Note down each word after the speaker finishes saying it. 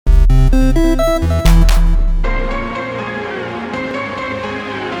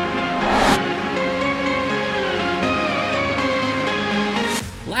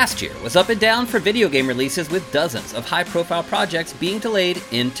Last year was up and down for video game releases, with dozens of high-profile projects being delayed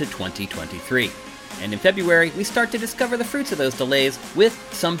into 2023. And in February, we start to discover the fruits of those delays with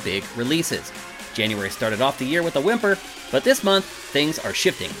some big releases. January started off the year with a whimper, but this month, things are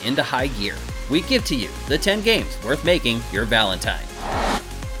shifting into high gear. We give to you the 10 games worth making your Valentine.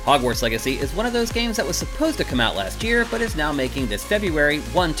 Hogwarts Legacy is one of those games that was supposed to come out last year, but is now making this February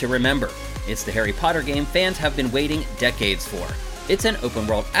one to remember. It's the Harry Potter game fans have been waiting decades for. It's an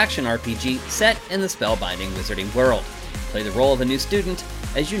open-world action RPG set in the spellbinding wizarding world. Play the role of a new student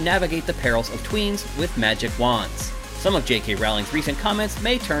as you navigate the perils of tweens with magic wands. Some of J.K. Rowling's recent comments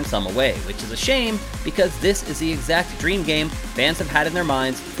may turn some away, which is a shame because this is the exact dream game fans have had in their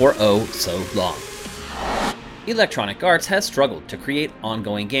minds for oh so long. Electronic Arts has struggled to create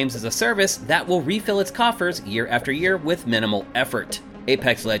ongoing games as a service that will refill its coffers year after year with minimal effort.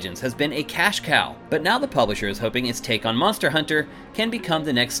 Apex Legends has been a cash cow, but now the publisher is hoping its take on Monster Hunter can become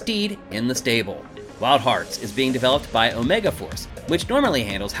the next steed in the stable. Wild Hearts is being developed by Omega Force, which normally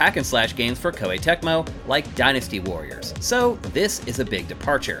handles hack-and-slash games for Koei Tecmo like Dynasty Warriors, so this is a big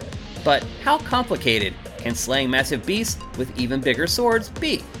departure. But how complicated can slaying massive beasts with even bigger swords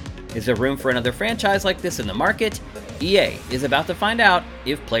be? Is there room for another franchise like this in the market? EA is about to find out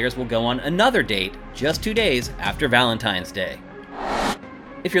if players will go on another date just 2 days after Valentine's Day.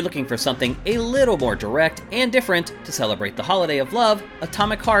 If you're looking for something a little more direct and different to celebrate the holiday of love,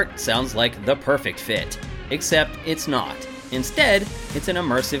 Atomic Heart sounds like the perfect fit. Except it's not. Instead, it's an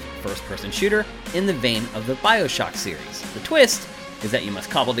immersive first-person shooter in the vein of the BioShock series. The twist is that you must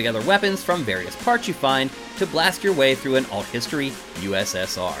cobble together weapons from various parts you find to blast your way through an alt-history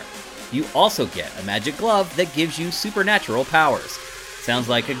USSR. You also get a magic glove that gives you supernatural powers. Sounds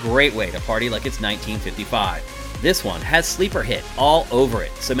like a great way to party like it's 1955. This one has sleeper hit all over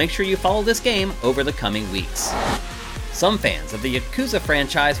it, so make sure you follow this game over the coming weeks. Some fans of the Yakuza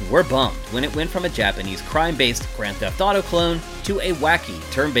franchise were bummed when it went from a Japanese crime-based Grand Theft Auto clone to a wacky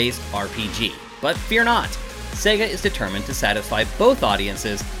turn-based RPG. But fear not, Sega is determined to satisfy both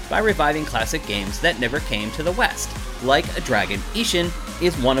audiences by reviving classic games that never came to the West. Like a Dragon, Ishin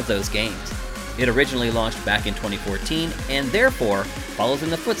is one of those games. It originally launched back in 2014 and therefore follows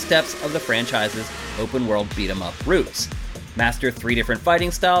in the footsteps of the franchise's open-world beat-em-up roots. Master 3 different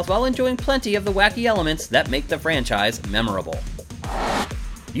fighting styles while enjoying plenty of the wacky elements that make the franchise memorable.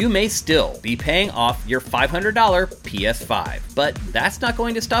 You may still be paying off your $500 PS5, but that's not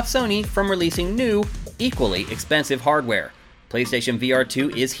going to stop Sony from releasing new, equally expensive hardware. PlayStation VR 2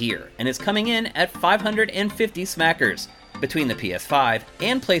 is here, and it's coming in at 550 smackers. Between the PS5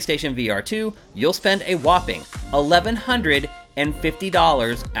 and PlayStation VR 2, you'll spend a whopping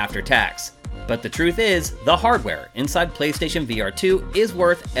 $1,150 after tax. But the truth is, the hardware inside PlayStation VR 2 is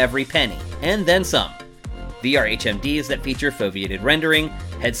worth every penny, and then some. VR HMDs that feature foveated rendering,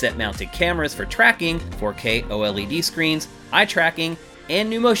 headset-mounted cameras for tracking, 4K OLED screens, eye tracking, and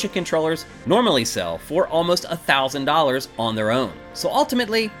new motion controllers normally sell for almost $1,000 on their own. So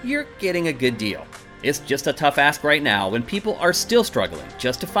ultimately, you're getting a good deal. It's just a tough ask right now when people are still struggling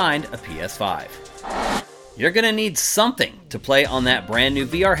just to find a PS5. You're gonna need something to play on that brand new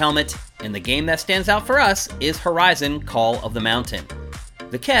VR helmet, and the game that stands out for us is Horizon Call of the Mountain.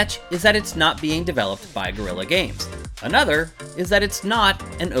 The catch is that it's not being developed by Guerrilla Games. Another is that it's not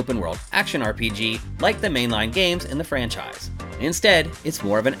an open-world action RPG like the mainline games in the franchise. Instead, it's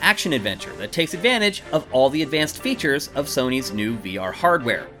more of an action-adventure that takes advantage of all the advanced features of Sony's new VR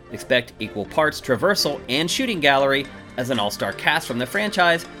hardware. Expect equal parts traversal and shooting gallery as an all-star cast from the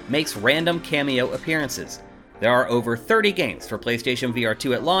franchise makes random cameo appearances. There are over 30 games for PlayStation VR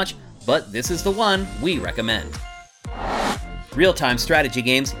 2 at launch, but this is the one we recommend. Real-time strategy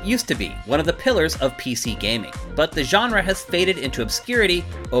games used to be one of the pillars of PC gaming, but the genre has faded into obscurity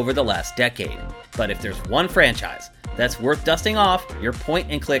over the last decade. But if there's one franchise that's worth dusting off your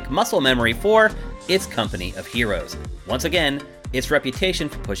point-and-click muscle memory for, it's Company of Heroes. Once again, its reputation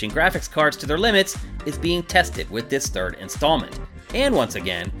for pushing graphics cards to their limits is being tested with this third installment. And once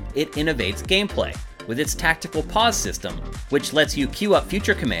again, it innovates gameplay with its tactical pause system, which lets you queue up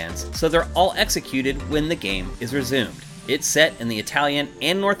future commands so they're all executed when the game is resumed. It's set in the Italian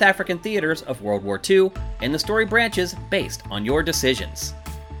and North African theaters of World War II, and the story branches based on your decisions.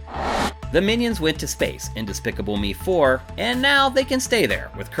 The Minions went to space in Despicable Me 4, and now they can stay there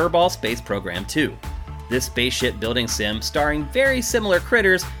with Kerbal Space Program 2. This spaceship building sim starring very similar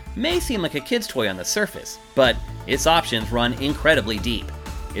critters may seem like a kid's toy on the surface, but its options run incredibly deep.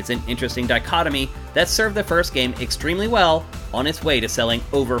 It's an interesting dichotomy that served the first game extremely well on its way to selling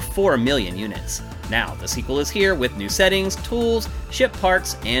over 4 million units. Now, the sequel is here with new settings, tools, ship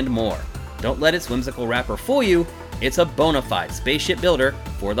parts, and more. Don't let its whimsical wrapper fool you. It's a bona fide spaceship builder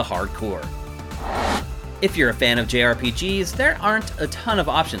for the hardcore. If you're a fan of JRPGs, there aren't a ton of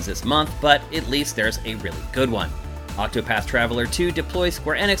options this month, but at least there's a really good one. Octopath Traveler 2 deploys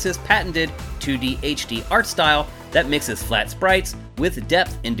Square Enix's patented 2D HD art style that mixes flat sprites with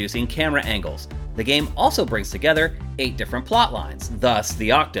depth-inducing camera angles. The game also brings together 8 different plot lines, thus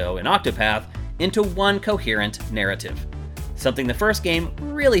the Octo in Octopath, into one coherent narrative. Something the first game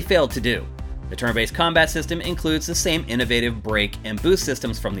really failed to do. The turn-based combat system includes the same innovative break and boost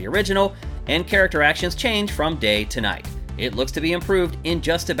systems from the original, and character actions change from day to night. It looks to be improved in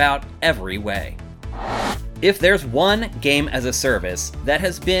just about every way. If there's one game as a service that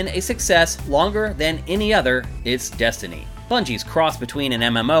has been a success longer than any other, it's Destiny. Bungie's cross between an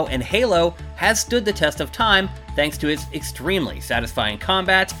MMO and Halo has stood the test of time thanks to its extremely satisfying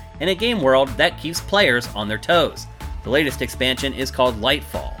combat and a game world that keeps players on their toes. The latest expansion is called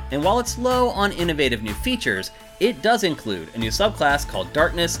Lightfall, and while it's low on innovative new features, it does include a new subclass called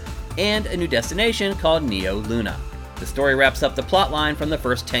Darkness and a new destination called Neo Luna. The story wraps up the plotline from the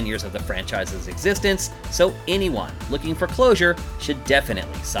first 10 years of the franchise's existence, so anyone looking for closure should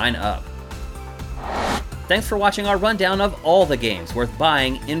definitely sign up. Thanks for watching our rundown of all the games worth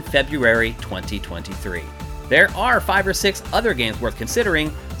buying in February 2023. There are 5 or 6 other games worth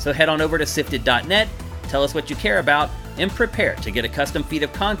considering, so head on over to Sifted.net, tell us what you care about, and prepare to get a custom feed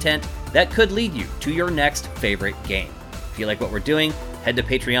of content that could lead you to your next favorite game. If you like what we're doing, head to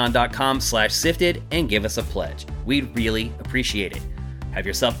patreon.com/sifted and give us a pledge. We'd really appreciate it. Have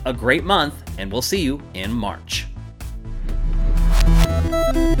yourself a great month, and we'll see you in March.